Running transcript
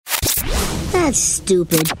That's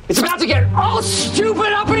stupid. It's about to get all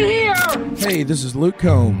stupid up in here! Hey, this is Luke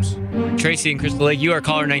Combs. Tracy and Crystal Lake, you are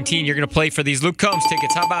caller 19. You're going to play for these Luke Combs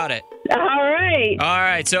tickets. How about it? All right. All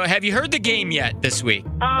right, so have you heard the game yet this week?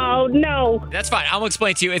 Oh, no. That's fine. I'll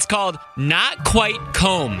explain to you. It's called Not Quite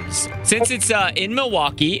Combs. Since it's in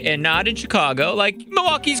Milwaukee and not in Chicago, like,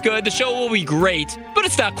 Milwaukee's good. The show will be great, but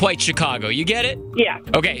it's not quite Chicago. You get it? Yeah.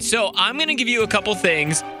 Okay, so I'm going to give you a couple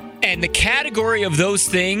things, and the category of those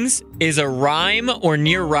things is a rhyme or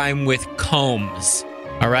near rhyme with combs.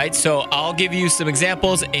 All right, so I'll give you some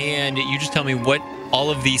examples, and you just tell me what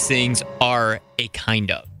all of these things are a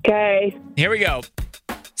kind of. Okay. Here we go.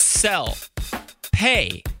 Sell,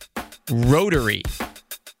 pay, rotary,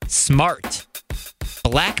 smart,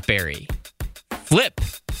 BlackBerry, flip,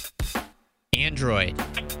 Android.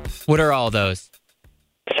 What are all those?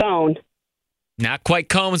 Phone. Not quite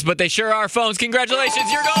combs, but they sure are phones.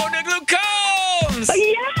 Congratulations, you're going to Luke Combs!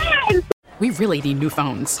 Yes! We really need new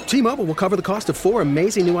phones. T-Mobile will cover the cost of 4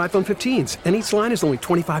 amazing new iPhone 15s, and each line is only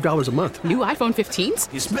 $25 a month. New iPhone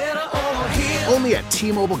 15s? It's better over here. Only at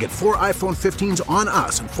T-Mobile, get 4 iPhone 15s on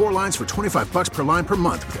us and 4 lines for $25 per line per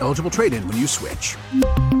month with eligible trade-in when you switch.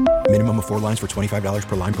 Minimum of 4 lines for $25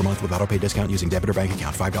 per line per month with autopay discount using debit or bank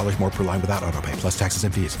account. $5 more per line without autopay, plus taxes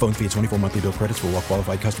and fees. Phone fee at 24 monthly bill credits for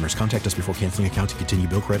well-qualified customers. Contact us before canceling account to continue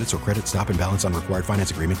bill credits or credit stop and balance on required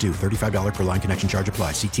finance agreement due. $35 per line connection charge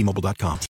applies. See T-Mobile.com.